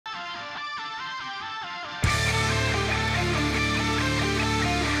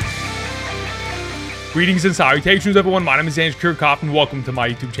Greetings and salutations, everyone. My name is Andrew Kupp, and welcome to my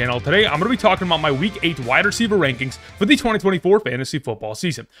YouTube channel. Today, I'm going to be talking about my Week 8 wide receiver rankings for the 2024 fantasy football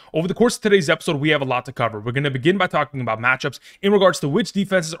season. Over the course of today's episode, we have a lot to cover. We're going to begin by talking about matchups in regards to which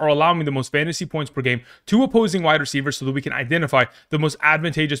defenses are allowing the most fantasy points per game to opposing wide receivers so that we can identify the most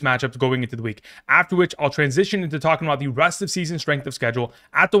advantageous matchups going into the week. After which, I'll transition into talking about the rest of season strength of schedule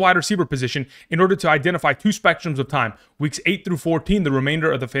at the wide receiver position in order to identify two spectrums of time: weeks 8 through 14, the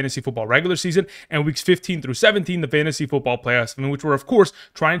remainder of the fantasy football regular season, and weeks 15 through 17, the fantasy football playoffs, in which we're, of course,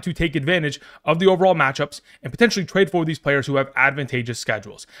 trying to take advantage of the overall matchups and potentially trade for these players who have advantageous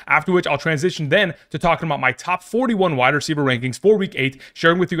schedules. After which, I'll transition then to talking about my top 41 wide receiver rankings for Week 8,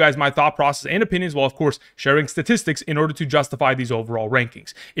 sharing with you guys my thought process and opinions, while, of course, sharing statistics in order to justify these overall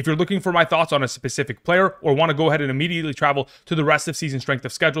rankings. If you're looking for my thoughts on a specific player or want to go ahead and immediately travel to the rest of season strength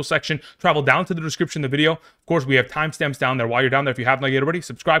of schedule section, travel down to the description of the video. Of course, we have timestamps down there. While you're down there, if you have not yet already,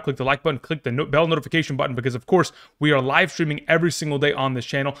 subscribe, click the like button, click the bell notification button, because of course we are live streaming every single day on this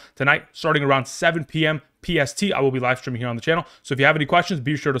channel. Tonight, starting around 7 p.m. PST, I will be live streaming here on the channel. So if you have any questions,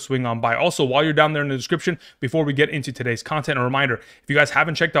 be sure to swing on by. Also, while you're down there in the description, before we get into today's content, a reminder: if you guys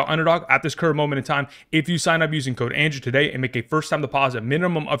haven't checked out Underdog at this current moment in time, if you sign up using code Andrew today and make a first-time deposit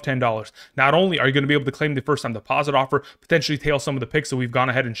minimum of $10, not only are you going to be able to claim the first-time deposit offer, potentially tail some of the picks that we've gone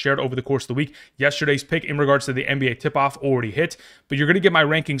ahead and shared over the course of the week. Yesterday's pick in regards to the NBA tip-off already hit, but you're going to get my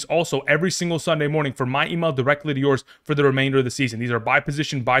rankings also every single Sunday morning from my email directly to yours for the remainder of the season. These are by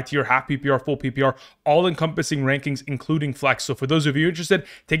position, by tier, half PPR, full PPR, all-encompassing rankings, including flex. So for those of you interested,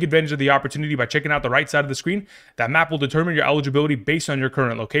 take advantage of the opportunity by checking out the right side of the screen. That map will determine your eligibility based on your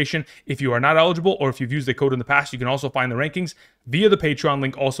current location. If you are not eligible, or if you've used the code in the past, you can also find the rankings via the Patreon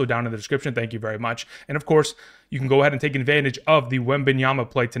link also down in the description. Thank you very much. And of course, you can go ahead and take advantage of the Wembanyama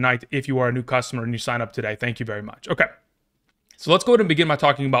play tonight if you are a new customer and you sign up today. Thank you very much. Okay, so let's go ahead and begin by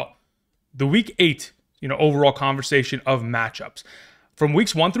talking about the Week 8, overall conversation of matchups. From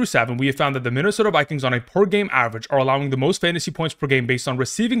weeks 1 through 7, we have found that the Minnesota Vikings on a per-game average are allowing the most fantasy points per game based on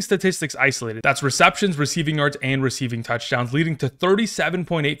receiving statistics isolated. That's receptions, receiving yards, and receiving touchdowns, leading to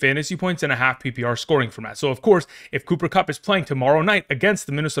 37.8 fantasy points and a half PPR scoring format. So, of course, if Cooper Kupp is playing tomorrow night against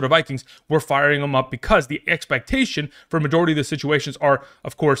the Minnesota Vikings, we're firing him up because the expectation for a majority of the situations are,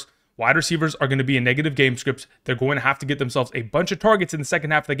 of course, wide receivers are going to be in negative game scripts. They're going to have to get themselves a bunch of targets in the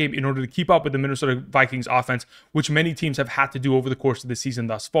second half of the game in order to keep up with the Minnesota Vikings offense, which many teams have had to do over the course of the season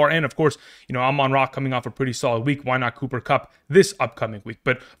thus far. And of course, Amon-Ra coming off a pretty solid week. Why not Cooper Kupp this upcoming week?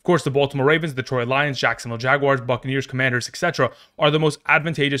 But of course, the Baltimore Ravens, Detroit Lions, Jacksonville Jaguars, Buccaneers, Commanders, etc. are the most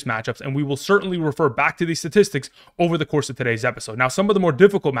advantageous matchups, and we will certainly refer back to these statistics over the course of today's episode. Now, some of the more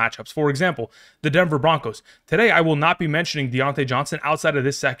difficult matchups, for example, the Denver Broncos. Today, I will not be mentioning Deontay Johnson outside of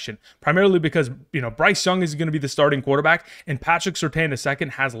this section, primarily because, Bryce Young is going to be the starting quarterback, and Patrick Surtain II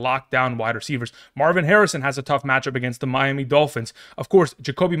has locked down wide receivers. Marvin Harrison has a tough matchup against the Miami Dolphins. Of course,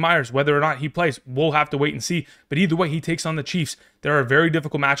 Jacoby Myers, whether or not he plays, we'll have to wait and see, but either way, he takes on the Chiefs. There are very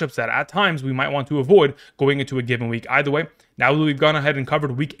difficult matchups that at times we might want to avoid going into a given week. Either way, now that we've gone ahead and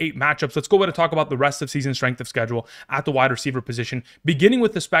covered Week 8 matchups, let's go ahead and talk about the rest of season strength of schedule at the wide receiver position, beginning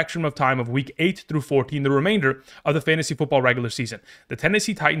with the spectrum of time of Week 8 through 14, the remainder of the fantasy football regular season. The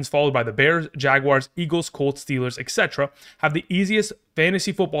Tennessee Titans, followed by the Bears, Jaguars, Eagles, Colts, Steelers, etc., have the easiest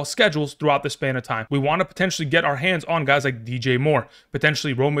fantasy football schedules throughout the span of time. We want to potentially get our hands on guys like DJ Moore,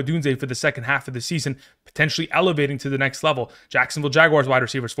 potentially Rome Odunze for the second half of the season, potentially elevating to the next level. Jacksonville Jaguars wide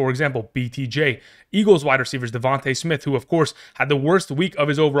receivers, for example, BTJ. Eagles wide receivers, DeVonta Smith, who of course had the worst week of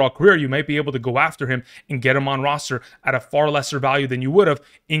his overall career. You might be able to go after him and get him on roster at a far lesser value than you would have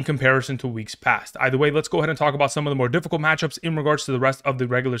in comparison to weeks past. Either way, let's go ahead and talk about some of the more difficult matchups in regards to the rest of the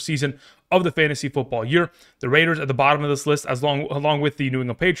regular season of the fantasy football year. The Raiders at the bottom of this list, along with the New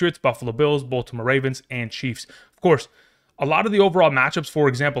England Patriots, Buffalo Bills, Baltimore Ravens, and Chiefs. Of course, a lot of the overall matchups, for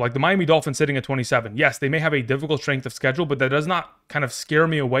example, like the Miami Dolphins sitting at 27. Yes, they may have a difficult strength of schedule, but that does not kind of scare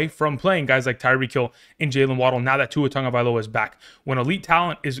me away from playing guys like Tyreek Hill and Jaylen Waddle now that Tua Tagovailoa is back. When elite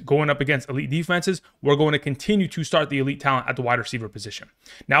talent is going up against elite defenses, we're going to continue to start the elite talent at the wide receiver position.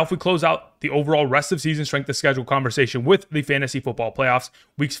 Now, if we close out the overall rest of season strength of schedule conversation with the fantasy football playoffs,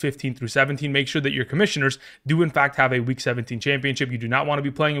 weeks 15 through 17, make sure that your commissioners do in fact have a week 17 championship. You do not want to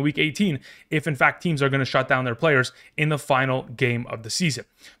be playing in week 18 if in fact teams are going to shut down their players in the final game of the season.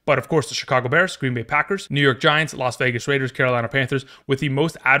 But of course, the Chicago Bears, Green Bay Packers, New York Giants, Las Vegas Raiders, Carolina Panthers, with the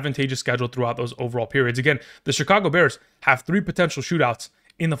most advantageous schedule throughout those overall periods. Again, the Chicago Bears have 3 potential shootouts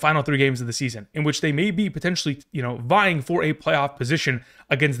in the final 3 games of the season, in which they may be potentially, vying for a playoff position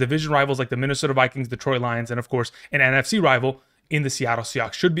against division rivals like the Minnesota Vikings, Detroit Lions, and of course, an NFC rival in the Seattle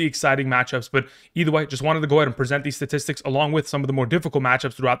Seahawks. Should be exciting matchups, but either way, just wanted to go ahead and present these statistics along with some of the more difficult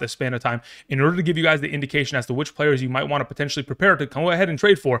matchups throughout this span of time in order to give you guys the indication as to which players you might want to potentially prepare to go ahead and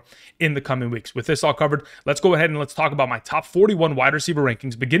trade for in the coming weeks. With this all covered, let's go ahead and let's talk about my top 41 wide receiver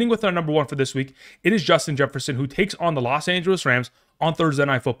rankings. Beginning with our number one for this week, it is Justin Jefferson, who takes on the Los Angeles Rams on Thursday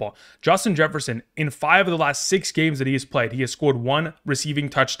Night Football. Justin Jefferson, in 5 of the last 6 games that he has played, he has scored 1 receiving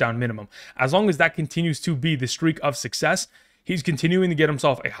touchdown minimum. As long as that continues to be the streak of success, he's continuing to get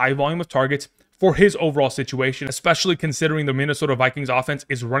himself a high volume of targets for his overall situation, especially considering the Minnesota Vikings offense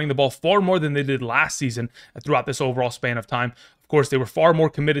is running the ball far more than they did last season throughout this overall span of time. Of course, they were far more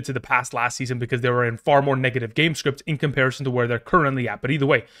committed to the pass last season because they were in far more negative game scripts in comparison to where they're currently at. But either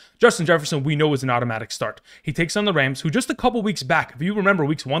way, Justin Jefferson, we know, is an automatic start. He takes on the Rams, who just a couple weeks back, if you remember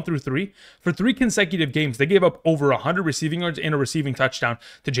weeks 1 through 3, for 3 consecutive games, they gave up over 100 receiving yards and a receiving touchdown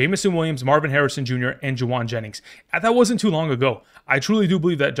to Jamison Williams, Marvin Harrison Jr., and Juwan Jennings. And that wasn't too long ago. I truly do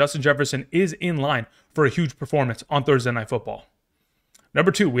believe that Justin Jefferson is in line for a huge performance on Thursday Night Football.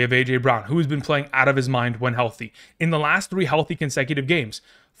 Number 2, we have A.J. Brown, who has been playing out of his mind when healthy. In the last 3 healthy consecutive games,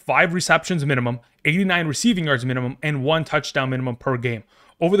 5 receptions minimum, 89 receiving yards minimum, and 1 touchdown minimum per game.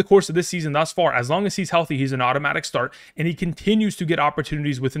 Over the course of this season thus far, as long as he's healthy, he's an automatic start, and he continues to get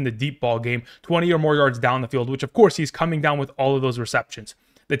opportunities within the deep ball game, 20 or more yards down the field, which of course he's coming down with all of those receptions.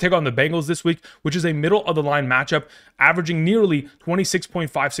 They take on the Bengals this week, which is a middle-of-the-line matchup, averaging nearly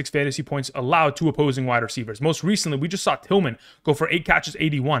 26.56 fantasy points allowed to opposing wide receivers. Most recently, we just saw Tillman go for 8 catches,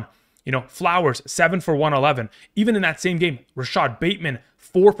 81. Flowers, 7 for 111. Even in that same game, Rashad Bateman,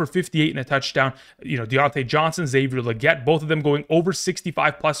 4 for 58 and a touchdown. Deontay Johnson, Xavier Legette, both of them going over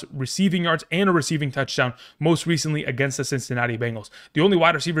 65-plus receiving yards and a receiving touchdown, most recently against the Cincinnati Bengals. The only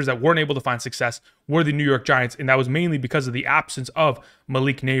wide receivers that weren't able to find success were the New York Giants, and that was mainly because of the absence of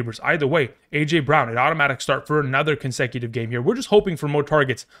Malik Nabers. Either way, A.J. Brown, an automatic start for another consecutive game here. We're just hoping for more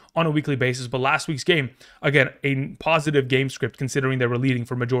targets on a weekly basis, but last week's game, again, a positive game script considering they were leading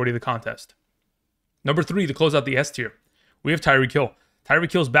for majority of the contest. Number 3, to close out the S tier, we have Tyreek Hill.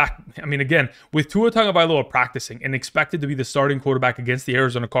 Tyreek Hill's back, again, with Tua Tagovailoa practicing and expected to be the starting quarterback against the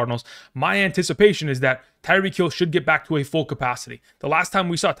Arizona Cardinals, my anticipation is that Tyreek Hill should get back to a full capacity. The last time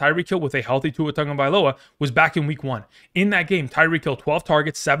we saw Tyreek Hill with a healthy Tua Tagovailoa was back in week 1. In that game, Tyreek Hill, 12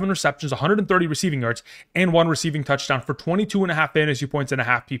 targets, 7 receptions, 130 receiving yards, and 1 receiving touchdown for 22.5 fantasy points and a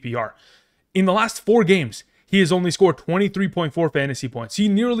half PPR. In the last 4 games, he has only scored 23.4 fantasy points. He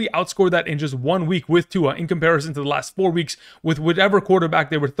nearly outscored that in just 1 week with Tua in comparison to the last 4 weeks with whatever quarterback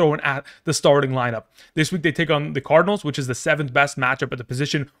they were throwing at the starting lineup. This week they take on the Cardinals, which is the 7th best matchup at the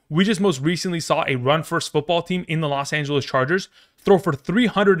position. We just most recently saw a run-first football team in the Los Angeles Chargers throw for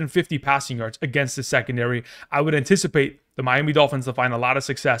 350 passing yards against the secondary. I would anticipate the Miami Dolphins to find a lot of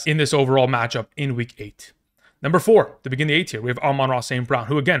success in this overall matchup in week 8. Number 4, to begin the 8 tier, we have Amon-Ra St. Brown,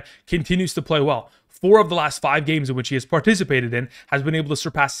 who again continues to play well. 4 of the last 5 games in which he has participated in has been able to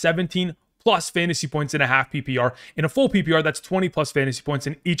surpass 17 plus fantasy points in a half PPR. In a full PPR, that's 20 plus fantasy points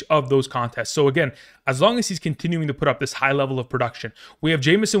in each of those contests. So again, as long as he's continuing to put up this high level of production, we have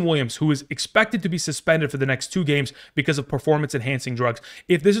Jamison Williams, who is expected to be suspended for the next 2 games because of performance-enhancing drugs.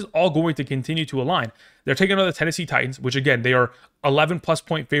 If this is all going to continue to align, they're taking on the Tennessee Titans, which again, they are 11-plus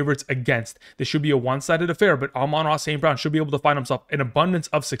point favorites against. This should be a one-sided affair, but Amon-Ra St. Brown should be able to find himself an abundance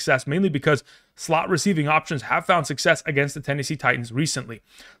of success, mainly because slot receiving options have found success against the Tennessee Titans recently.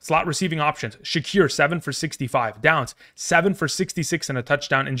 Slot receiving options, Shakir, 7 for 65. Downs, 7 for 66 and a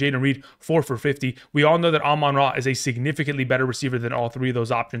touchdown, and Jayden Reed, 4 for 50. We all know that Amon-Ra is a significantly better receiver than all 3 of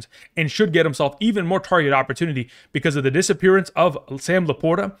those options and should get himself even more target opportunity because of the disappearance of Sam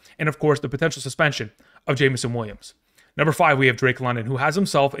Laporta and, of course, the potential suspension of Jamison Williams. Number 5, we have Drake London, who has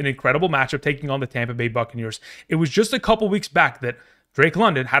himself an incredible matchup taking on the Tampa Bay Buccaneers. It was just a couple weeks back that Drake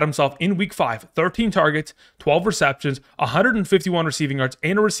London had himself in week 5, 13 targets, 12 receptions, 151 receiving yards,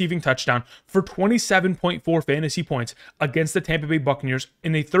 and a receiving touchdown for 27.4 fantasy points against the Tampa Bay Buccaneers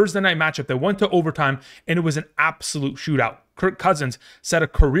in a Thursday night matchup that went to overtime, and it was an absolute shootout. Kirk Cousins set a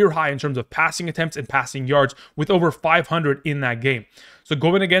career high in terms of passing attempts and passing yards with over 500 in that game. So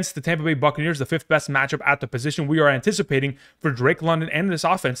going against the Tampa Bay Buccaneers, the 5th best matchup at the position, we are anticipating for Drake London and this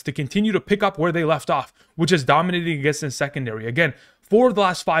offense to continue to pick up where they left off, which is dominating against the secondary. Again, 4 of the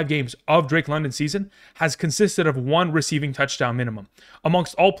last 5 games of Drake London's season has consisted of 1 receiving touchdown minimum.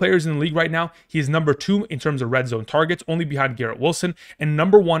 Amongst all players in the league right now, he is number 2 in terms of red zone targets, only behind Garrett Wilson, and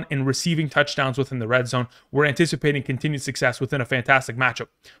number 1 in receiving touchdowns within the red zone. We're anticipating continued success within a fantastic matchup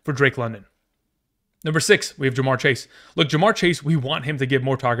for Drake London. Number 6, we have Ja'Marr Chase. Look, Ja'Marr Chase, we want him to get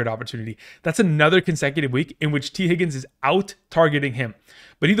more target opportunity. That's another consecutive week in which T. Higgins is out-targeting him.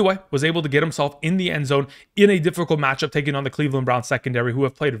 But either way, was able to get himself in the end zone in a difficult matchup, taking on the Cleveland Browns secondary, who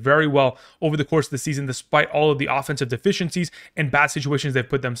have played very well over the course of the season, despite all of the offensive deficiencies and bad situations they've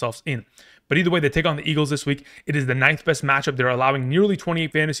put themselves in. But either way, they take on the Eagles this week. It is the 9th best matchup. They're allowing nearly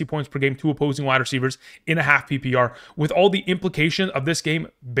 28 fantasy points per game to opposing wide receivers in a half PPR, with all the implication of this game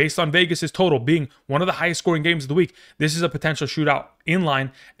based on Vegas's total being one of the highest scoring games of the week. This is a potential shootout in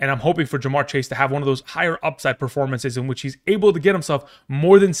line, and I'm hoping for Jamar Chase to have one of those higher upside performances in which he's able to get himself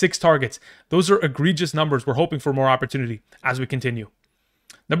more than 6 targets. Those are egregious numbers. We're hoping for more opportunity as we continue.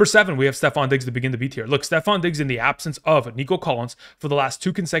 Number 7, we have Stefon Diggs to begin the beat here. Look, Stefon Diggs, in the absence of Nico Collins for the last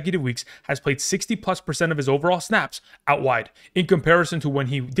 2 consecutive weeks, has played 60+% of his overall snaps out wide. In comparison to when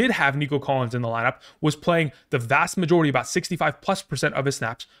he did have Nico Collins in the lineup, was playing the vast majority, about 65+% of his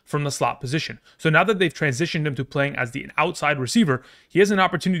snaps from the slot position. So now that they've transitioned him to playing as the outside receiver, he has an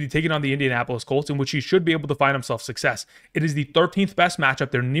opportunity taking on the Indianapolis Colts, in which he should be able to find himself success. It is the 13th best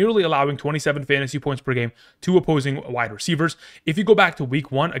matchup. They're nearly allowing 27 fantasy points per game to opposing wide receivers. If you go back to week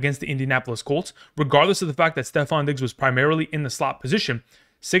 1 against the Indianapolis Colts, regardless of the fact that Stefon Diggs was primarily in the slot position,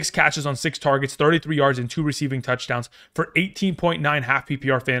 6 catches on 6 targets, 33 yards, and 2 receiving touchdowns for 18.9 half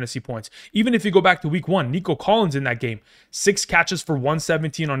PPR fantasy points. Even if you go back to week 1, Nico Collins in that game, 6 catches for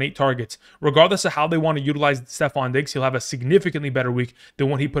 117 on 8 targets. Regardless of how they want to utilize Stefon Diggs, he'll have a significantly better week than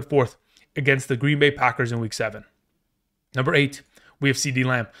what he put forth against the Green Bay Packers in week 7. Number 8, we have CeeDee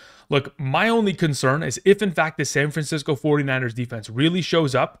Lamb. Look, my only concern is if, in fact, the San Francisco 49ers defense really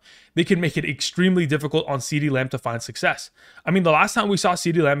shows up, they can make it extremely difficult on CeeDee Lamb to find success. I mean, the last time we saw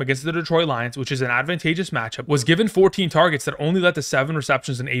CeeDee Lamb against the Detroit Lions, which is an advantageous matchup, was given 14 targets that only led to 7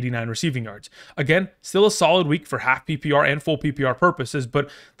 receptions and 89 receiving yards. Again, still a solid week for half PPR and full PPR purposes, but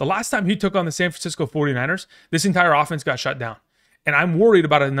the last time he took on the San Francisco 49ers, this entire offense got shut down. And I'm worried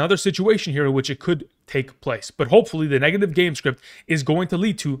about another situation here in which it could take place. But hopefully the negative game script is going to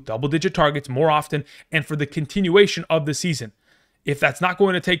lead to double-digit targets more often and for the continuation of the season. If that's not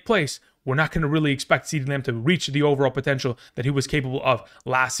going to take place, we're not going to really expect CeeDee Lamb to reach the overall potential that he was capable of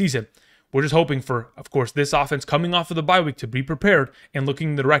last season. We're just hoping for, of course, this offense coming off of the bye week to be prepared and looking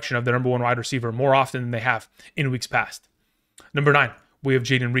in the direction of the number 1 wide receiver more often than they have in weeks past. Number 9, we have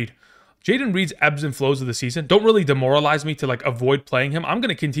Jayden Reed. Jayden Reed's ebbs and flows of the season don't really demoralize me to avoid playing him. I'm going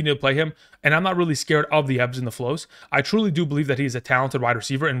to continue to play him, and I'm not really scared of the ebbs and the flows. I truly do believe that he is a talented wide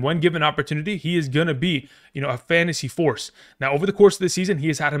receiver, and when given opportunity, he is going to be, a fantasy force. Now, over the course of the season, he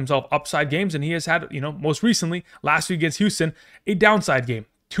has had himself upside games, and he has had, most recently, last week against Houston, a downside game.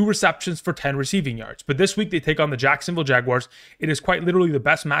 2 receptions for 10 receiving yards. But this week they take on the Jacksonville Jaguars. It is quite literally the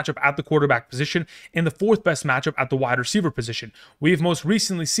best matchup at the quarterback position and the 4th best matchup at the wide receiver position. We have most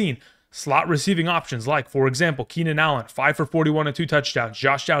recently seen slot receiving options like, for example, Keenan Allen, 5 for 41 and 2 touchdowns.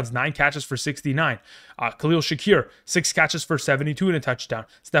 Josh Downs, 9 catches for 69. Khalil Shakir, 6 catches for 72 and a touchdown.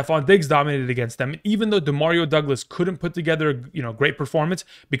 Stefon Diggs dominated against them. Even though Demario Douglas couldn't put together a great performance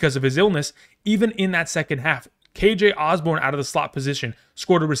because of his illness, even in that second half, KJ Osborne out of the slot position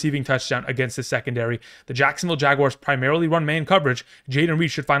scored a receiving touchdown against the secondary. The Jacksonville Jaguars primarily run man coverage. Jayden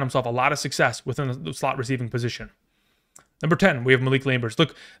Reed should find himself a lot of success within the slot receiving position. Number 10, we have Malik Nabers.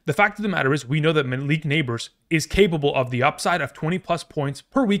 Look, the fact of the matter is we know that Malik Nabers is capable of the upside of 20+ points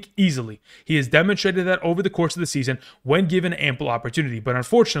per week easily. He has demonstrated that over the course of the season when given ample opportunity. But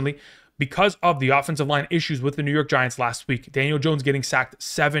unfortunately, because of the offensive line issues with the New York Giants last week, Daniel Jones getting sacked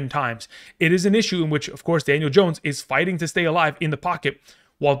 7 times, it is an issue in which, of course, Daniel Jones is fighting to stay alive in the pocket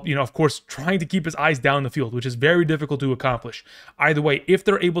while, of course, trying to keep his eyes down the field, which is very difficult to accomplish. Either way, if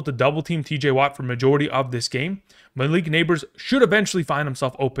they're able to double team TJ Watt for majority of this game, Malik Nabers should eventually find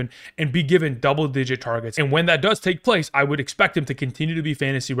himself open and be given double-digit targets. And when that does take place, I would expect him to continue to be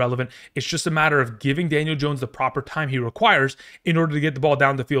fantasy relevant. It's just a matter of giving Daniel Jones the proper time he requires in order to get the ball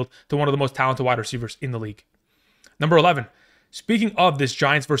down the field to one of the most talented wide receivers in the league. Number 11. Speaking of this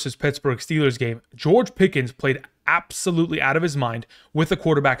Giants versus Pittsburgh Steelers game, George Pickens played absolutely out of his mind with a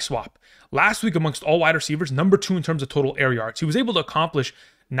quarterback swap. Last week, amongst all wide receivers, number 2 in terms of total air yards. He was able to accomplish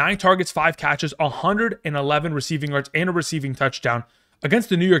 9 targets, 5 catches, 111 receiving yards, and a receiving touchdown against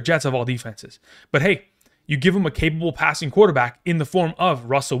the New York Jets of all defenses. But hey, you give him a capable passing quarterback in the form of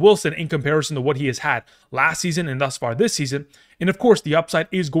Russell Wilson in comparison to what he has had last season and thus far this season. And of course, the upside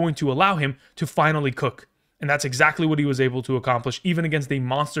is going to allow him to finally cook. And that's exactly what he was able to accomplish, even against a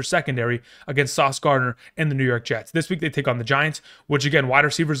monster secondary against Sauce Gardner and the New York Jets. This week, they take on the Giants, which, again, wide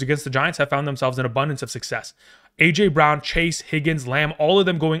receivers against the Giants have found themselves in abundance of success. A.J. Brown, Chase, Higgins, Lamb, all of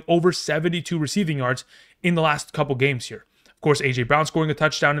them going over 72 receiving yards in the last couple games here. Of course, A.J. Brown scoring a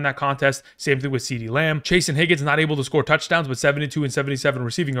touchdown in that contest. Same thing with CeeDee Lamb. Chase and Higgins not able to score touchdowns, but 72 and 77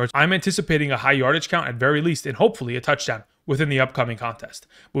 receiving yards. I'm anticipating a high yardage count at very least, and hopefully a touchdown within the upcoming contest.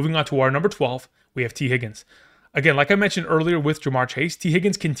 Moving on to our number 12, we have T. Higgins. Again, like I mentioned earlier with Ja'Marr Chase, T.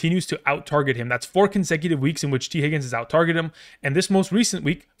 Higgins continues to out-target him. That's 4 consecutive weeks in which T. Higgins has out-targeted him. And this most recent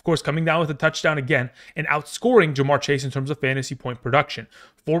week, of course, coming down with a touchdown again and outscoring Ja'Marr Chase in terms of fantasy point production.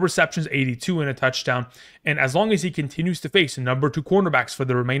 4 receptions, 82 and a touchdown. And as long as he continues to face number 2 cornerbacks for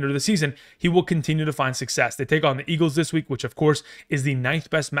the remainder of the season, he will continue to find success. They take on the Eagles this week, which of course is the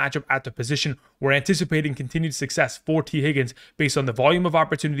 9th best matchup at the position. We're anticipating continued success for T. Higgins based on the volume of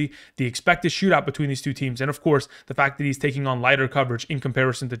opportunity, the expected shootout between these two teams, and of course, the fact that he's taking on lighter coverage in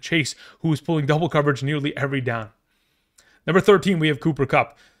comparison to Chase, who is pulling double coverage nearly every down. Number 13, we have Cooper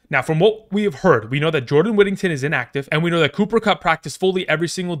Kupp. Now, from what we have heard, we know that Jordan Whittington is inactive, and we know that Cooper Kupp practiced fully every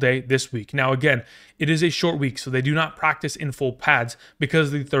single day this week. Now, again, it is a short week, so they do not practice in full pads because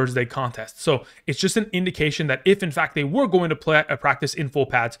of the Thursday contest. So it's just an indication that if, in fact, they were going to practice in full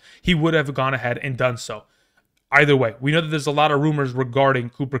pads, he would have gone ahead and done so. Either way, we know that there's a lot of rumors regarding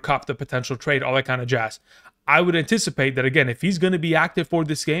Cooper Kupp, the potential trade, all that kind of jazz. I would anticipate that, again, if he's going to be active for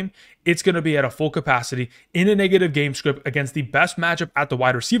this game, it's going to be at a full capacity in a negative game script against the best matchup at the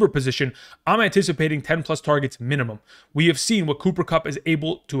wide receiver position. I'm anticipating 10-plus targets minimum. We have seen what Cooper Kupp is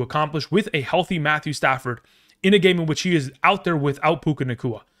able to accomplish with a healthy Matthew Stafford in a game in which he is out there without Puka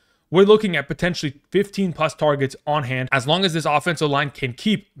Nacua. We're looking at potentially 15-plus targets on hand as long as this offensive line can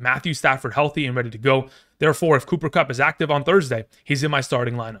keep Matthew Stafford healthy and ready to go. Therefore, if Cooper Kupp is active on Thursday, he's in my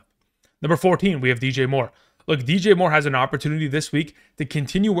starting lineup. Number 14, we have DJ Moore. Look, DJ Moore has an opportunity this week to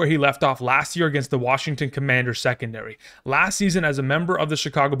continue where he left off last year against the Washington Commanders secondary. Last season, as a member of the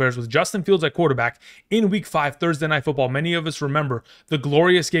Chicago Bears with Justin Fields at quarterback, in Week 5 Thursday Night Football, many of us remember the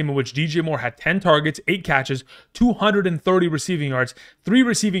glorious game in which DJ Moore had 10 targets, 8 catches, 230 receiving yards, 3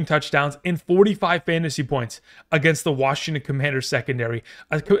 receiving touchdowns, and 45 fantasy points against the Washington Commanders secondary.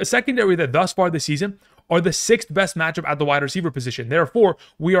 A secondary that thus far this season are the 6th best matchup at the wide receiver position. Therefore,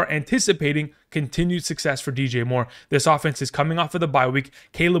 we are anticipating continued success for DJ Moore. This offense is coming off of the bye week.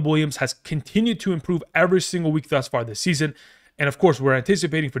 Caleb Williams has continued to improve every single week thus far this season. And of course, we're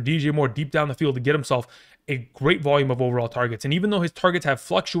anticipating for DJ Moore deep down the field to get himself a great volume of overall targets. And even though his targets have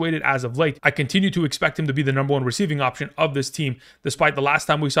fluctuated as of late, I continue to expect him to be the number 1 receiving option of this team. Despite the last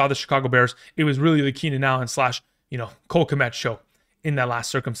time we saw the Chicago Bears, it was really the Keenan Allen / Cole Kmet show in that last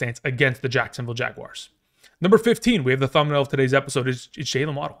circumstance against the Jacksonville Jaguars. Number 15, we have the thumbnail of today's episode, it's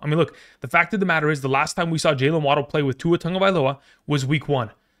Jaylen Waddle. I mean, look, the fact of the matter is the last time we saw Jaylen Waddle play with Tua Tagovailoa was Week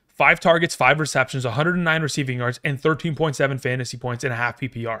 1. 5 targets, 5 receptions, 109 receiving yards, and 13.7 fantasy points in a half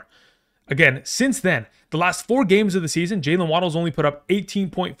PPR. Again, since then, the last 4 games of the season, Jaylen Waddle's only put up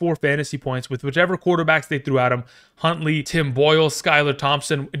 18.4 fantasy points with whichever quarterbacks they threw at him. Huntley, Tim Boyle, Skylar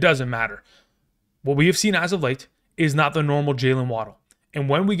Thompson, it doesn't matter. What we have seen as of late is not the normal Jaylen Waddle. And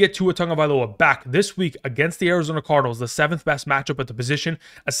when we get Tua Tagovailoa back this week against the Arizona Cardinals, the 7th best matchup at the position,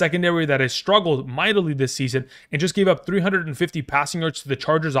 a secondary that has struggled mightily this season and just gave up 350 passing yards to the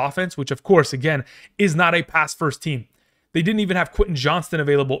Chargers offense, which of course, again, is not a pass-first team. They didn't even have Quentin Johnston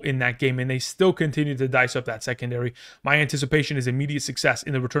available in that game, and they still continue to dice up that secondary. My anticipation is immediate success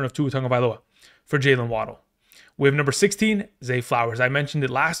in the return of Tua Tagovailoa for Jaylen Waddle. We have number 16, Zay Flowers. I mentioned it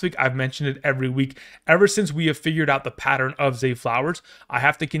last week. I've mentioned it every week. Ever since we have figured out the pattern of Zay Flowers, I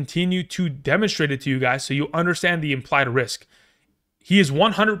have to continue to demonstrate it to you guys so you understand the implied risk. He is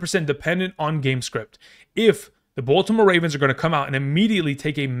 100% dependent on game script. If the Baltimore Ravens are going to come out and immediately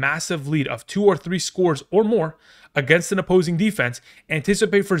take a massive lead of 2 or 3 scores or more against an opposing defense,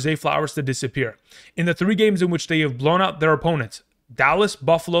 anticipate for Zay Flowers to disappear. In the 3 games in which they have blown out their opponents, Dallas,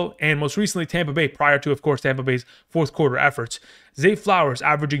 Buffalo, and most recently Tampa Bay, prior to, of course, Tampa Bay's 4th quarter efforts, Zay Flowers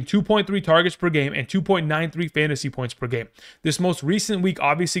averaging 2.3 targets per game and 2.93 fantasy points per game. This most recent week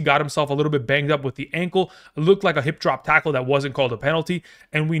obviously got himself a little bit banged up with the ankle. It looked like a hip drop tackle that wasn't called a penalty,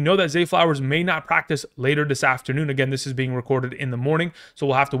 and we know that Zay Flowers may not practice later this afternoon. Again, this is being recorded in the morning, so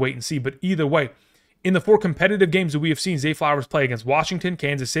we'll have to wait and see. But either way, in the 4 competitive games that we have seen Zay Flowers play against Washington,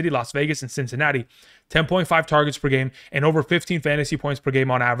 Kansas City, Las Vegas, and Cincinnati, 10.5 targets per game and over 15 fantasy points per game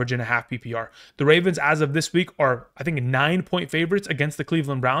on average in a half PPR. The Ravens, as of this week, are, I think, 9-point favorites against the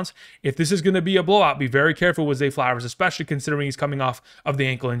Cleveland Browns. If this is going to be a blowout, be very careful with Zay Flowers, especially considering he's coming off of the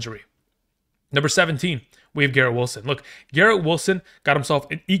ankle injury. Number 17, we have Garrett Wilson. Look, Garrett Wilson got himself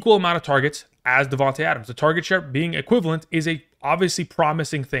an equal amount of targets as Davante Adams. The target share being equivalent is a obviously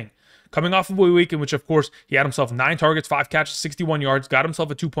promising thing. Coming off of a week in which, of course, he had himself 9 targets, 5 catches, 61 yards, got himself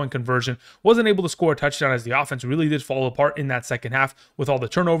a 2-point conversion, wasn't able to score a touchdown as the offense really did fall apart in that second half with all the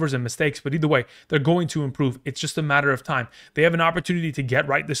turnovers and mistakes. But either way, they're going to improve. It's just a matter of time. They have an opportunity to get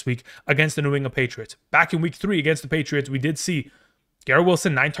right this week against the New England Patriots. Back in week 3 against the Patriots, we did see Garrett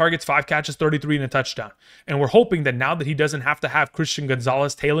Wilson, 9 targets, 5 catches, 33 and a touchdown. And we're hoping that now that he doesn't have to have Christian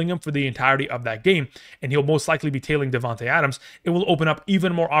Gonzalez tailing him for the entirety of that game, and he'll most likely be tailing Davante Adams, it will open up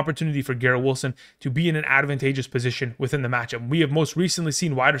even more opportunity for Garrett Wilson to be in an advantageous position within the matchup. We have most recently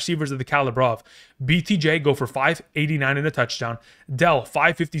seen wide receivers of the caliber of BTJ go for 589 and a touchdown, Dell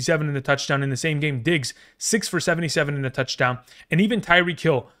 557 and a touchdown in the same game, Diggs 6 for 77 and a touchdown, and even Tyreek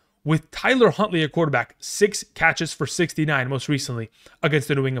Hill with Tyler Huntley at quarterback, 6 catches for 69 most recently against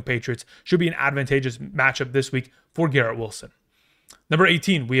the New England Patriots. Should be an advantageous matchup this week for Garrett Wilson. Number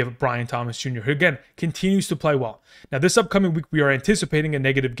 18, we have Brian Thomas Jr., who again continues to play well. Now, this upcoming week, we are anticipating a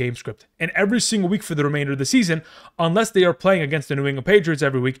negative game script. And every single week for the remainder of the season, unless they are playing against the New England Patriots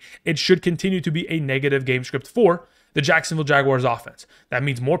every week, it should continue to be a negative game script for the Jacksonville Jaguars offense. That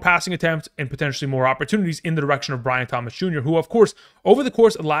means more passing attempts and potentially more opportunities in the direction of Brian Thomas Jr., who, of course, over the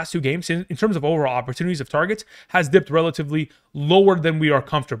course of the last 2 games, in terms of overall opportunities of targets, has dipped relatively lower than we are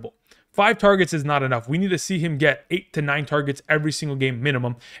comfortable. 5 targets is not enough. We need to see him get 8 to 9 targets every single game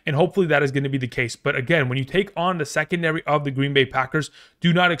minimum, and hopefully that is going to be the case. But again, when you take on the secondary of the Green Bay Packers,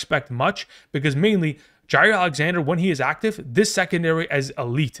 do not expect much, because mainly Jair Alexander, when he is active, this secondary is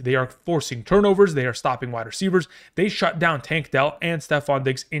elite. They are forcing turnovers. They are stopping wide receivers. They shut down Tank Dell and Stefon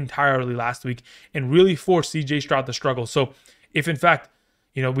Diggs entirely last week and really forced CJ Stroud to struggle. So if in fact,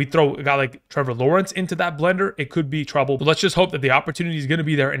 we throw a guy like Trevor Lawrence into that blender, it could be trouble. But let's just hope that the opportunity is going to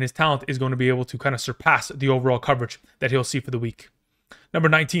be there and his talent is going to be able to kind of surpass the overall coverage that he'll see for the week. Number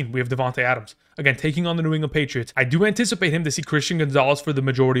 19, we have Davante Adams. Again, taking on the New England Patriots. I do anticipate him to see Christian Gonzalez for the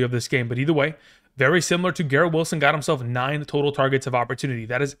majority of this game, but either way, very similar to Garrett Wilson, got himself 9 total targets of opportunity.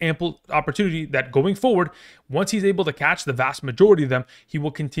 That is ample opportunity that going forward, once he's able to catch the vast majority of them, he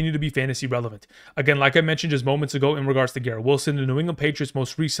will continue to be fantasy relevant. Again, like I mentioned just moments ago in regards to Garrett Wilson, the New England Patriots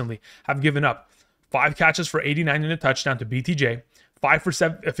most recently have given up 5 catches for 89 and a touchdown to BTJ, 5 for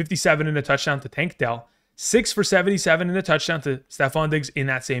 57 and a touchdown to Tank Dell, 6 for 77 and a touchdown to Stefon Diggs in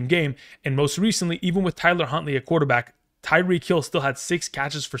that same game. And most recently, even with Tyler Huntley at quarterback, Tyreek Hill still had 6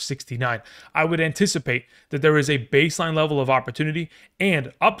 catches for 69. I would anticipate that there is a baseline level of opportunity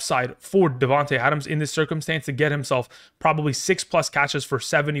and upside for Davante Adams in this circumstance to get himself probably 6+ catches for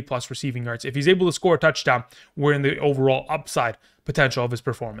 70+ receiving yards. If he's able to score a touchdown, we're in the overall upside potential of his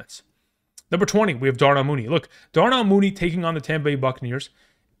performance. Number 20, we have Darnell Mooney. Look, Darnell Mooney taking on the Tampa Bay Buccaneers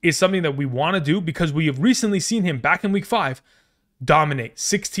is something that we want to do because we have recently seen him back in week 5 dominate.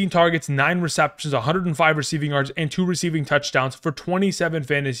 16 targets, 9 receptions, 105 receiving yards, and 2 receiving touchdowns for 27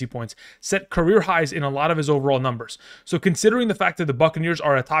 fantasy points. Set career highs in a lot of his overall numbers. So considering the fact that the Buccaneers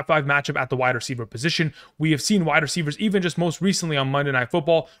are a top 5 matchup at the wide receiver position, we have seen wide receivers, even just most recently on Monday Night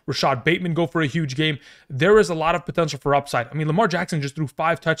Football, Rashad Bateman go for a huge game. There is a lot of potential for upside. I mean, Lamar Jackson just threw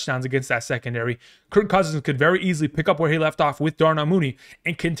 5 touchdowns against that secondary. Kirk Cousins could very easily pick up where he left off with Darnell Mooney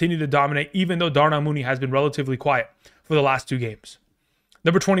and continue to dominate, even though Darnell Mooney has been relatively quiet for the last 2 games.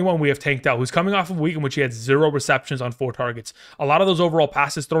 Number 21, we have Tank Dell, who's coming off of a week in which he had 0 receptions on 4 targets. A lot of those overall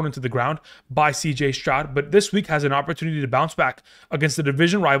passes thrown into the ground by CJ Stroud, but this week has an opportunity to bounce back against the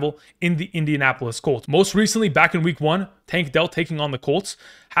division rival in the Indianapolis Colts. Most recently, back in week 1, Tank Dell taking on the Colts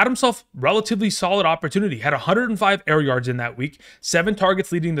had himself relatively solid opportunity. Had 105 air yards in that week, 7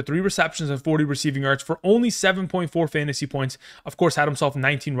 targets leading to 3 receptions and 40 receiving yards for only 7.4 fantasy points. Of course, had himself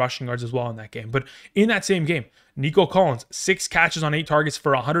 19 rushing yards as well in that game. But in that same game, Nico Collins, 6 catches on 8 targets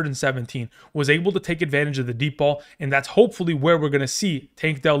for 117, was able to take advantage of the deep ball, and that's hopefully where we're going to see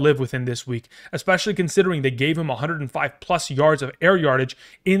Tank Dell live within this week, especially considering they gave him 105+ yards of air yardage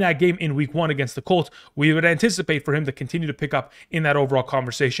in that game in week 1 against the Colts. We would anticipate for him to continue to pick up in that overall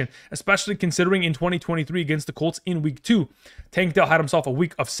conversation, especially considering in 2023 against the Colts in week 2, Tank Dell had himself a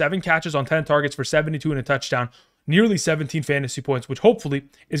week of 7 catches on 10 targets for 72 and a touchdown, nearly 17 fantasy points, which hopefully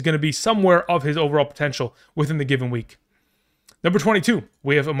is going to be somewhere of his overall potential within the given week. Number 22,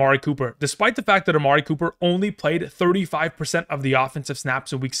 we have Amari Cooper. Despite the fact that Amari Cooper only played 35% of the offensive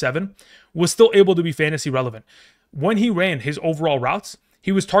snaps in week 7, was still able to be fantasy relevant. When he ran his overall routes,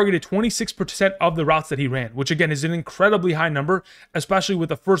 he was targeted 26% of the routes that he ran, which again is an incredibly high number, especially with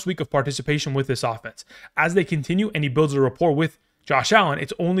the first week of participation with this offense. As they continue and he builds a rapport with Josh Allen,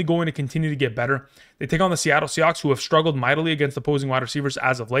 it's only going to continue to get better. They take on the Seattle Seahawks, who have struggled mightily against opposing wide receivers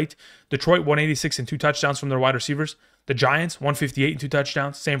as of late. Detroit, 186 and 2 touchdowns from their wide receivers. The Giants, 158 and 2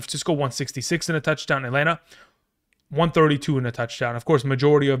 touchdowns. San Francisco, 166 and a touchdown. Atlanta, 132 and a touchdown. Of course,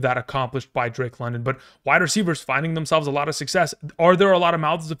 majority of that accomplished by Drake London. But wide receivers finding themselves a lot of success. Are there a lot of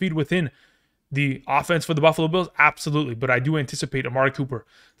mouths to feed within the offense for the Buffalo Bills? Absolutely. But I do anticipate Amari Cooper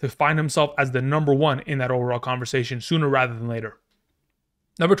to find himself as the number 1 in that overall conversation sooner rather than later.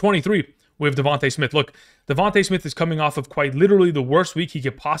 Number 23, we have DeVonta Smith. Look, DeVonta Smith is coming off of quite literally the worst week he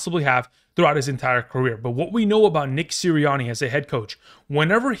could possibly have throughout his entire career. But what we know about Nick Sirianni as a head coach,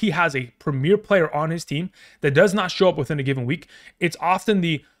 whenever he has a premier player on his team that does not show up within a given week, it's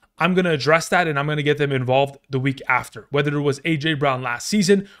often I'm going to address that and I'm going to get them involved the week after. Whether it was A.J. Brown last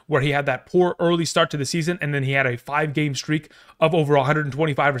season, where he had that poor early start to the season, and then he had a 5-game streak of over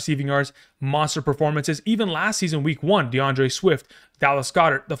 125 receiving yards, monster performances. Even last season, week 1, DeAndre Swift, Dallas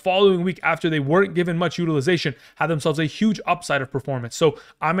Goedert, the following week after they weren't given much utilization, had themselves a huge upside of performance. So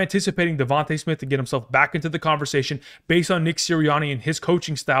I'm anticipating DeVonta Smith to get himself back into the conversation based on Nick Sirianni and his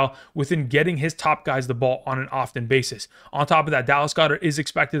coaching style within getting his top guys the ball on an often basis. On top of that, Dallas Goedert is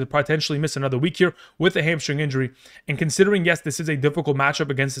expected to potentially miss another week here with a hamstring injury. And considering, yes, this is a difficult matchup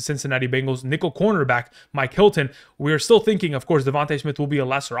against the Cincinnati Bengals nickel cornerback, Mike Hilton, we are still thinking, of course, DeVonta Smith will be a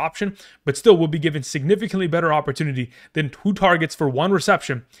lesser option, but still will be given significantly better opportunity than 2 targets for 1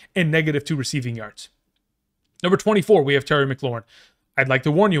 reception and -2 receiving yards. Number 24, we have Terry McLaurin. I'd like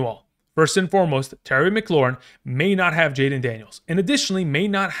to warn you all. First and foremost, Terry McLaurin may not have Jayden Daniels, and additionally may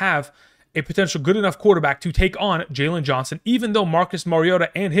not have a potential good enough quarterback to take on Jalen Johnson, even though Marcus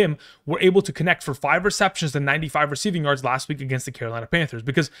Mariota and him were able to connect for 5 receptions and 95 receiving yards last week against the Carolina Panthers.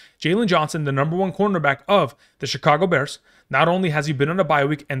 Because Jalen Johnson, the #1 cornerback of the Chicago Bears, not only has he been on a bye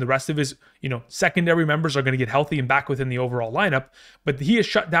week and the rest of his, secondary members are going to get healthy and back within the overall lineup, but he has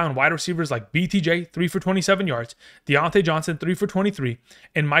shut down wide receivers like BTJ, 3 for 27 yards, Deontay Johnson, 3 for 23,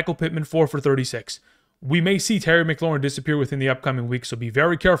 and Michael Pittman, 4 for 36. We may see Terry McLaurin disappear within the upcoming week, so be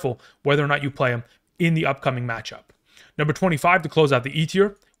very careful whether or not you play him in the upcoming matchup. Number 25 to close out the E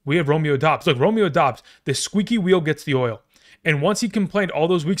tier, we have Romeo Doubs. Look, Romeo Doubs, the squeaky wheel gets the oil. And once he complained all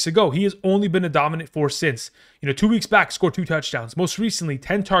those weeks ago, he has only been a dominant force since. 2 weeks back, scored 2 touchdowns. Most recently,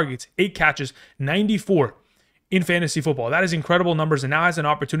 10 targets, 8 catches, 94 in fantasy football. That is incredible numbers, and now has an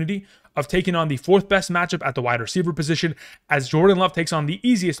opportunity of taking on the 4th best matchup at the wide receiver position as Jordan Love takes on the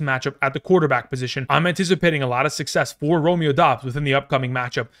easiest matchup at the quarterback position. I'm anticipating a lot of success for Romeo Doubs within the upcoming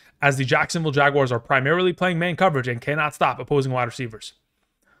matchup as the Jacksonville Jaguars are primarily playing man coverage and cannot stop opposing wide receivers.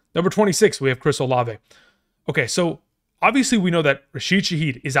 Number 26, we have Chris Olave. Okay, so obviously we know that Rashid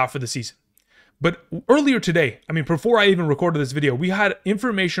Shaheed is out for the season. But earlier today, before I even recorded this video, we had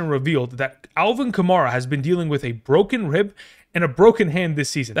information revealed that Alvin Kamara has been dealing with a broken rib and a broken hand this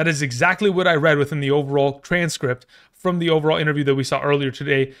season. That is exactly what I read within the overall transcript from the overall interview that we saw earlier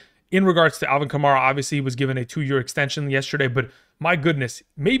today in regards to Alvin Kamara. Obviously, he was given a 2-year extension yesterday, but my goodness,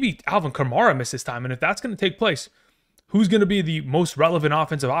 maybe Alvin Kamara missed his time. And if that's going to take place, who's going to be the most relevant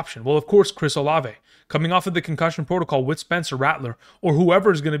offensive option? Well, of course, Chris Olave. Coming off of the concussion protocol with Spencer Rattler, or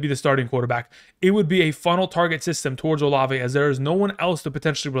whoever is going to be the starting quarterback, it would be a funnel target system towards Olave as there is no one else to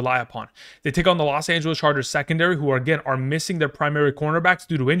potentially rely upon. They take on the Los Angeles Chargers secondary, who are missing their primary cornerbacks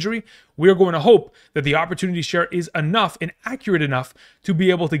due to injury. We are going to hope that the opportunity share is enough and accurate enough to be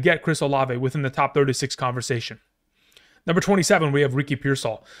able to get Chris Olave within the top 36 conversation. Number 27, we have Ricky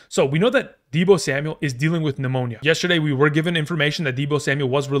Pearsall. So we know that Deebo Samuel is dealing with pneumonia. Yesterday, we were given information that Deebo Samuel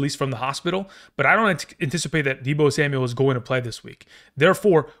was released from the hospital, but I don't anticipate that Deebo Samuel is going to play this week.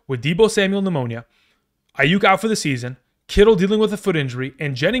 Therefore, with Deebo Samuel pneumonia, Ayuk out for the season, Kittle dealing with a foot injury,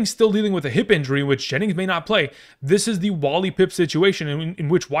 and Jennings still dealing with a hip injury in which Jennings may not play, this is the Wally Pipp situation in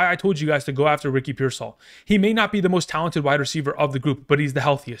which why I told you guys to go after Ricky Pearsall. He may not be the most talented wide receiver of the group, but he's the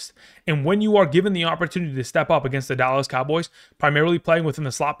healthiest. And when you are given the opportunity to step up against the Dallas Cowboys, primarily playing within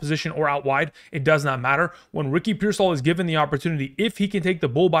the slot position or out wide, it does not matter. When Ricky Pearsall is given the opportunity, if he can take the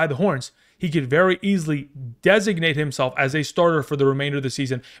bull by the horns, he could very easily designate himself as a starter for the remainder of the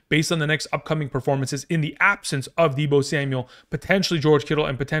season based on the next upcoming performances in the absence of Deebo Samuel, potentially George Kittle,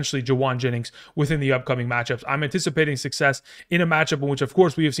 and potentially Jawan Jennings within the upcoming matchups. I'm anticipating success in a matchup in which, of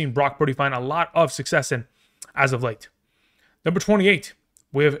course, we have seen Brock Purdy find a lot of success in as of late. Number 28,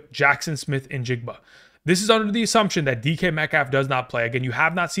 we have Jackson Smith and Jigba. This is under the assumption that DK Metcalf does not play. Again, you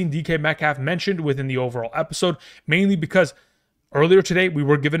have not seen DK Metcalf mentioned within the overall episode, mainly because earlier today, we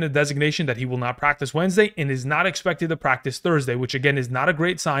were given a designation that he will not practice Wednesday and is not expected to practice Thursday, which again is not a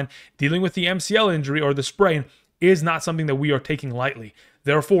great sign. Dealing with the MCL injury or the sprain is not something that we are taking lightly.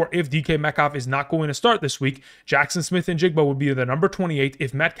 Therefore, if DK Metcalf is not going to start this week, Jackson Smith and Jigba would be the number 28.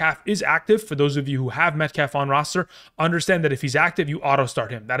 If Metcalf is active, for those of you who have Metcalf on roster, understand that if he's active, you auto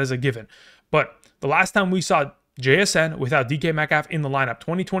start him. That is a given. But the last time we saw JSN without DK Metcalf in the lineup,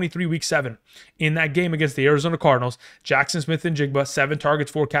 2023 Week 7. In that game against the Arizona Cardinals, Jackson Smith and Jigba, 7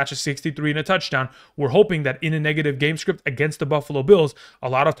 targets, 4 catches, 63 and a touchdown. We're hoping that in a negative game script against the Buffalo Bills, a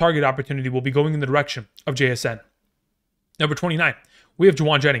lot of target opportunity will be going in the direction of JSN. Number 29, we have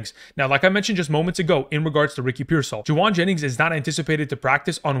Juwan Jennings. Now, like I mentioned just moments ago in regards to Ricky Pearsall, Juwan Jennings is not anticipated to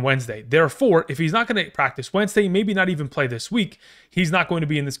practice on Wednesday. Therefore, if he's not going to practice Wednesday, maybe not even play this week, he's not going to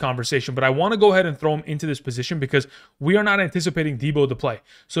be in this conversation. But I want to go ahead and throw him into this position because we are not anticipating Debo to play.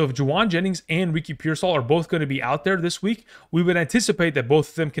 So if Juwan Jennings and Ricky Pearsall are both going to be out there this week, we would anticipate that both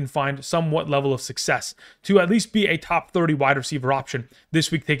of them can find somewhat level of success to at least be a top 30 wide receiver option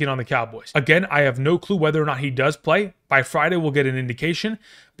this week taking on the Cowboys. Again, I have no clue whether or not he does play. By Friday, we'll get an indication.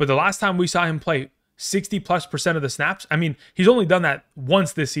 But the last time we saw him play 60+% of the snaps, I mean, he's only done that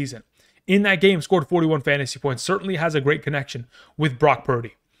once this season. In that game, scored 41 fantasy points. Certainly has a great connection with Brock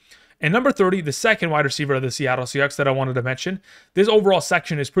Purdy. And number 30, the second wide receiver of the Seattle Seahawks that I wanted to mention. This overall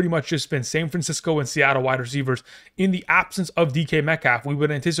section has pretty much just been San Francisco and Seattle wide receivers. In the absence of DK Metcalf, we would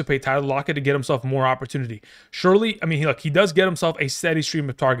anticipate Tyler Lockett to get himself more opportunity. Surely, I mean, look, he does get himself a steady stream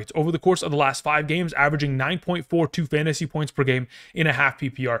of targets. Over the course of the last 5 games, averaging 9.42 fantasy points per game in a half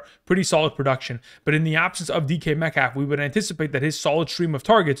PPR. Pretty solid production. But in the absence of DK Metcalf, we would anticipate that his solid stream of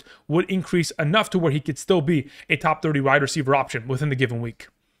targets would increase enough to where he could still be a top 30 wide receiver option within the given week.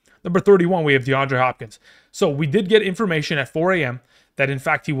 Number 31, we have DeAndre Hopkins. So we did get information at 4 a.m. that in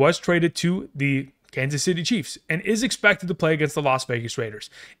fact he was traded to the Kansas City Chiefs and is expected to play against the Las Vegas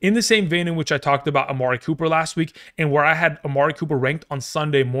Raiders. In the same vein in which I talked about Amari Cooper last week and where I had Amari Cooper ranked on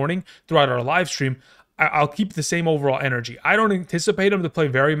Sunday morning throughout our live stream, I'll keep the same overall energy. I don't anticipate him to play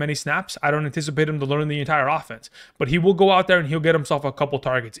very many snaps. I don't anticipate him to learn the entire offense. But he will go out there and he'll get himself a couple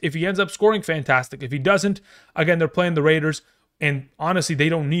targets. If he ends up scoring, fantastic. If he doesn't, again, they're playing the Raiders. And honestly, they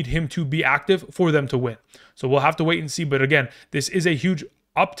don't need him to be active for them to win. So we'll have to wait and see. But again, this is a huge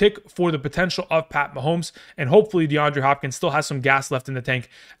uptick for the potential of Pat Mahomes. And hopefully DeAndre Hopkins still has some gas left in the tank,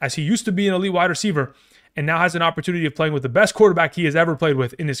 as he used to be an elite wide receiver and now has an opportunity of playing with the best quarterback he has ever played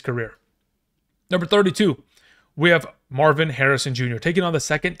with in his career. Number 32, we have Marvin Harrison Jr. Taking on the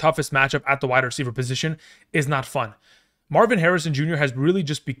second toughest matchup at the wide receiver position is not fun. Marvin Harrison Jr. has really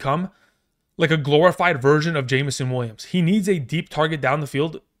just become like a glorified version of Jameson Williams. He needs a deep target down the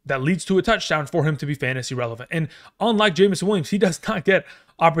field that leads to a touchdown for him to be fantasy relevant. And unlike Jameson Williams, he does not get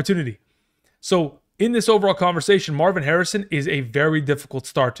opportunity. So in this overall conversation, Marvin Harrison is a very difficult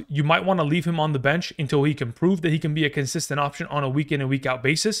start. You might want to leave him on the bench until he can prove that he can be a consistent option on a week in and week out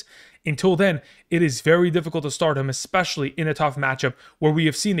basis. Until then, it is very difficult to start him, especially in a tough matchup where we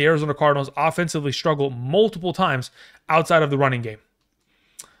have seen the Arizona Cardinals offensively struggle multiple times outside of the running game.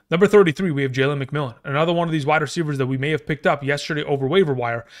 Number 33, we have Jalen McMillan. Another one of these wide receivers that we may have picked up yesterday over waiver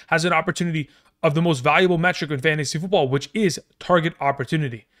wire has an opportunity of the most valuable metric in fantasy football, which is target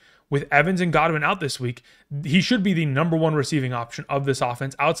opportunity. With Evans and Godwin out this week, he should be the number 1 receiving option of this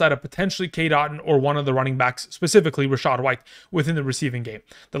offense outside of potentially Cade Otton or one of the running backs, specifically Rachaad White, within the receiving game.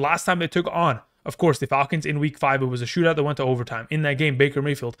 The last time they took on, of course, the Falcons in week 5, it was a shootout that went to overtime. In that game, Baker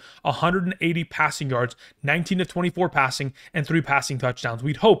Mayfield, 180 passing yards, 19 of 24 passing, and 3 passing touchdowns.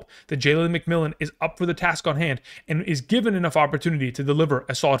 We'd hope that Jalen McMillan is up for the task on hand and is given enough opportunity to deliver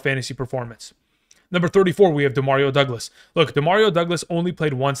a solid fantasy performance. Number 34, we have Demario Douglas. Look, Demario Douglas only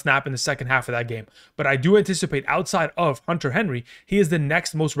played 1 snap in the second half of that game, but I do anticipate outside of Hunter Henry, he is the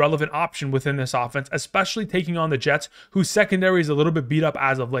next most relevant option within this offense, especially taking on the Jets, whose secondary is a little bit beat up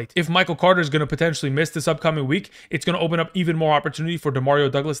as of late. If Michael Carter is going to potentially miss this upcoming week, it's going to open up even more opportunity for Demario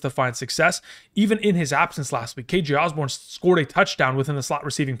Douglas to find success. Even in his absence last week, KJ Osborne scored a touchdown within the slot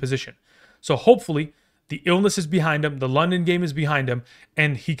receiving position. So hopefully, the illness is behind him. The London game is behind him.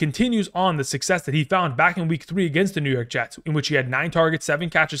 And he continues on the success that he found back in week 3 against the New York Jets, in which he had 9 targets, 7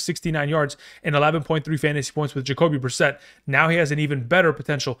 catches, 69 yards, and 11.3 fantasy points with Jacoby Brissett. Now he has an even better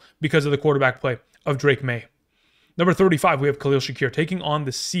potential because of the quarterback play of Drake May. Number 35, we have Khalil Shakir taking on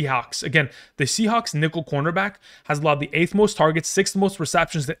the Seahawks. Again, the Seahawks nickel cornerback has allowed the 8th most targets, 6th most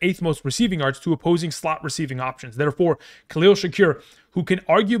receptions, and 8th most receiving yards to opposing slot receiving options. Therefore, Khalil Shakir, who can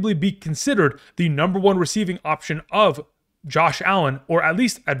arguably be considered the number 1 receiving option of Josh Allen, or at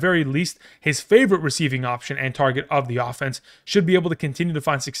least, at very least, his favorite receiving option and target of the offense, should be able to continue to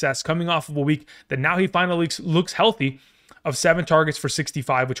find success coming off of a week that now he finally looks healthy of 7 targets for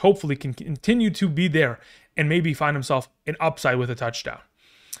 65, which hopefully can continue to be there and maybe find himself an upside with a touchdown.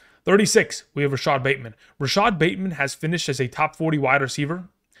 36, we have Rashad Bateman. Rashad Bateman has finished as a top 40 wide receiver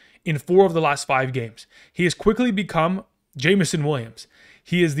in 4 of the last 5 games. He has quickly become Jameson Williams.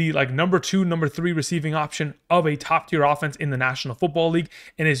 He is the number 2, number 3 receiving option of a top-tier offense in the National Football League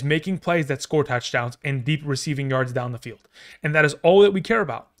and is making plays that score touchdowns and deep receiving yards down the field. And that is all that we care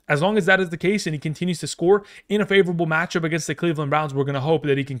about. As long as that is the case and he continues to score in a favorable matchup against the Cleveland Browns, we're going to hope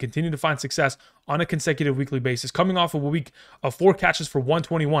that he can continue to find success on a consecutive weekly basis, coming off of a week of 4 catches for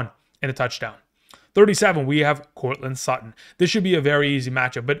 121 and a touchdown. 37, we have Courtland Sutton. This should be a very easy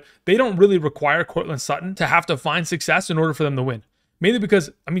matchup, but they don't really require Courtland Sutton to have to find success in order for them to win. Mainly because,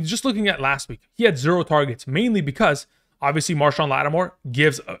 I mean, just looking at last week, he had 0 targets, mainly because obviously Marshawn Lattimore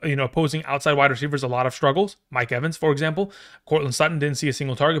gives, opposing outside wide receivers a lot of struggles. Mike Evans, for example. Courtland Sutton didn't see a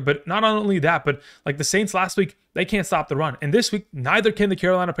single target, but not only that, but like the Saints last week, they can't stop the run. And this week, neither can the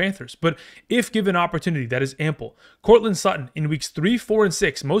Carolina Panthers. But if given opportunity, that is ample. Courtland Sutton in weeks 3, 4, and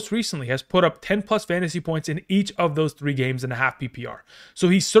 6, most recently has put up 10 plus fantasy points in each of those 3 games in a half PPR. So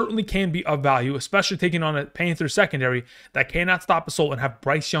he certainly can be of value, especially taking on a Panthers secondary that cannot stop a soul and have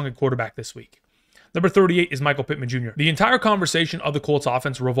Bryce Young at quarterback this week. Number 38 is Michael Pittman Jr. The entire conversation of the Colts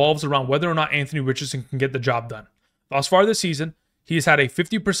offense revolves around whether or not Anthony Richardson can get the job done. Thus far this season, he has had a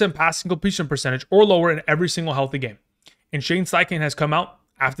 50% passing completion percentage or lower in every single healthy game. And Shane Steichen has come out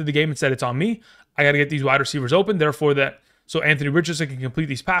after the game and said, it's on me. I got to get these wide receivers open, so Anthony Richardson can complete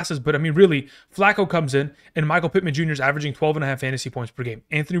these passes. But I mean, really, Flacco comes in and Michael Pittman Jr. is averaging 12.5 fantasy points per game.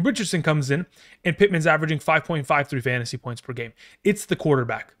 Anthony Richardson comes in and Pittman's averaging 5.53 fantasy points per game. It's the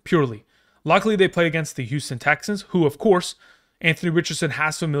quarterback, purely. Luckily, they play against the Houston Texans, who, of course, Anthony Richardson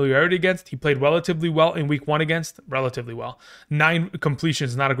has familiarity against. He played relatively well in week 1 against, relatively well. 9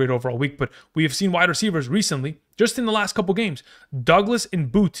 completions, not a great overall week, but we have seen wide receivers recently, just in the last couple games. Douglas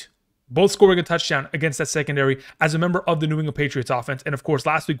and Boot both scoring a touchdown against that secondary as a member of the New England Patriots offense. And of course,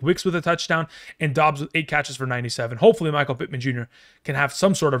 last week, Wicks with a touchdown and Dobbs with 8 catches for 97. Hopefully, Michael Pittman Jr. can have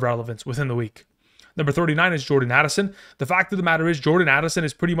some sort of relevance within the week. Number 39 is Jordan Addison. The fact of the matter is Jordan Addison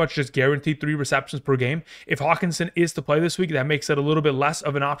is pretty much just guaranteed 3 receptions per game. If Hawkinson is to play this week, that makes it a little bit less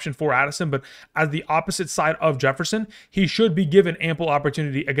of an option for Addison. But as the opposite side of Jefferson, he should be given ample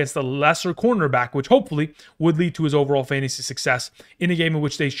opportunity against a lesser cornerback, which hopefully would lead to his overall fantasy success in a game in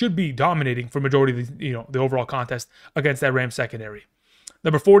which they should be dominating for majority of the overall contest against that Rams secondary.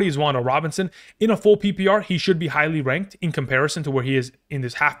 Number 40 is Wan'Dale Robinson. In a full PPR, he should be highly ranked in comparison to where he is in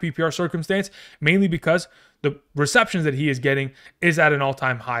this half PPR circumstance, mainly because the receptions that he is getting is at an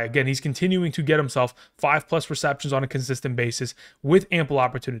all-time high. Again, he's continuing to get himself 5+ receptions on a consistent basis with ample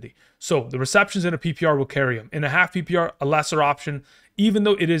opportunity. So the receptions in a PPR will carry him. In a half PPR, a lesser option, even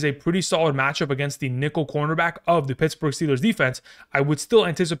though it is a pretty solid matchup against the nickel cornerback of the Pittsburgh Steelers defense, I would still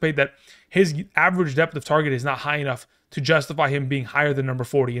anticipate that his average depth of target is not high enough to justify him being higher than number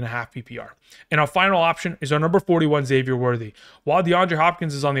 40 in a half PPR. And our final option is our number 41, Xavier Worthy. While DeAndre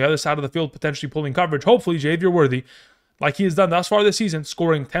Hopkins is on the other side of the field potentially pulling coverage, hopefully Xavier Worthy, like he has done thus far this season,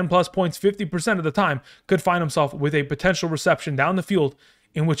 scoring 10+ points 50% of the time, could find himself with a potential reception down the field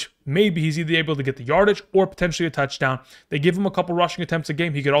in which maybe he's either able to get the yardage or potentially a touchdown. They give him a couple rushing attempts a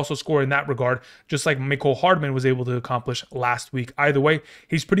game. He could also score in that regard, just like Mecole Hardman was able to accomplish last week. Either way,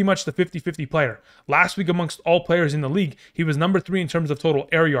 he's pretty much the 50-50 player. Last week, amongst all players in the league, he was number 3 in terms of total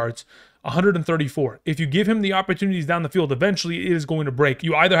air yards, 134. If you give him the opportunities down the field, eventually it is going to break.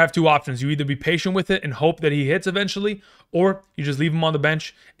 You either have 2 options. You either be patient with it and hope that he hits eventually, or you just leave him on the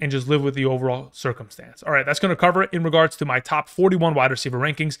bench and just live with the overall circumstance. All right, that's going to cover it in regards to my top 41 wide receiver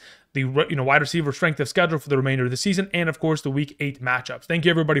rankings, the wide receiver strength of schedule for the remainder of the season, and of course the week 8 matchups. Thank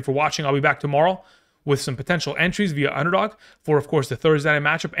you everybody for watching. I'll be back tomorrow with some potential entries via Underdog for, of course, the Thursday night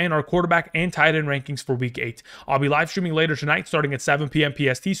matchup and our quarterback and tight end rankings for week 8. I'll be live streaming later tonight starting at 7 p.m.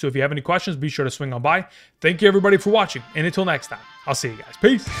 PST, so if you have any questions, be sure to swing on by. Thank you everybody for watching, and until next time, I'll see you guys.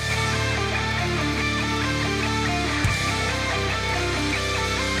 Peace.